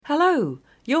Hello!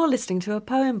 You're listening to a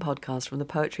poem podcast from the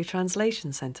Poetry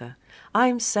Translation Centre.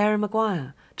 I'm Sarah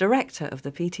Maguire, Director of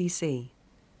the PTC.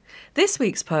 This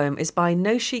week's poem is by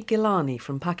Noshi Gillani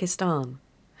from Pakistan.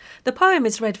 The poem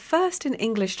is read first in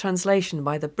English translation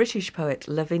by the British poet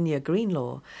Lavinia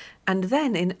Greenlaw and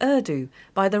then in Urdu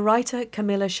by the writer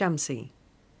Camilla Shamsi.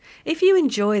 If you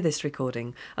enjoy this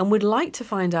recording and would like to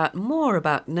find out more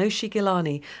about Noshi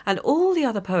Gillani and all the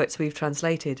other poets we've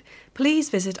translated, please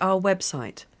visit our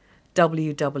website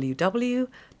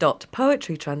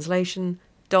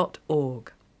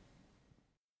www.poetrytranslation.org.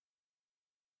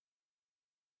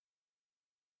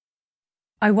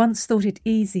 I once thought it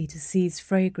easy to seize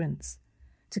fragrance,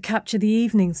 to capture the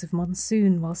evenings of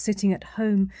monsoon while sitting at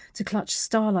home to clutch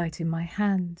starlight in my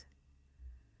hand.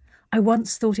 I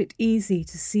once thought it easy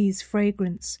to seize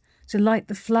fragrance, to light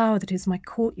the flower that is my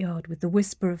courtyard with the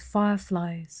whisper of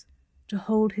fireflies, to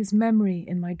hold his memory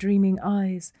in my dreaming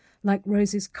eyes like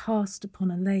roses cast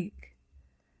upon a lake.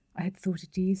 I had thought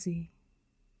it easy.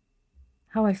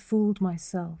 How I fooled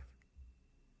myself.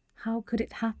 How could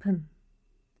it happen?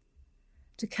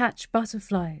 To catch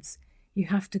butterflies, you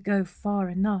have to go far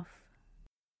enough.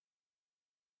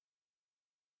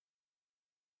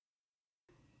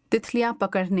 तितलियां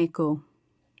पकड़ने को।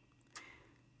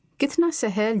 कितना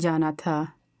सहल जाना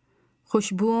था,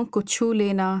 खुशबुओं को छू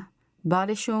लेना,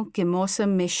 बारिशों के मौसम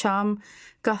में शाम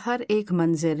का हर एक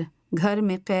मंजर घर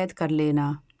में कैद कर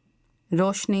लेना,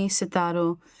 रोशनी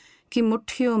सितारों की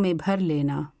मुट्ठियों में भर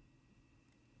लेना।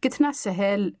 कितना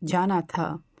सहल जाना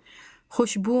था,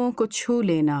 खुशबुओं को छू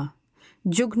लेना,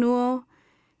 जुगनुओं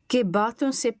के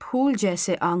बातों से फूल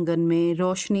जैसे आंगन में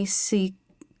रोशनी सी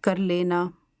कर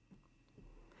लेना।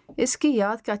 इसकी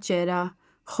याद का चेहरा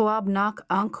ख्वाबनाक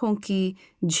आँखों की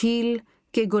झील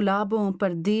के गुलाबों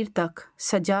पर देर तक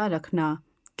सजा रखना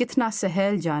कितना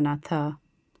सहल जाना था।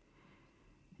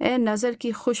 ए नज़र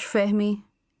की खुश फहमी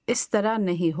इस तरह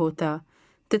नहीं होता,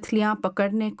 तितलियां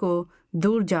पकड़ने को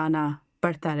दूर जाना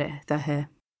पड़ता रहता है।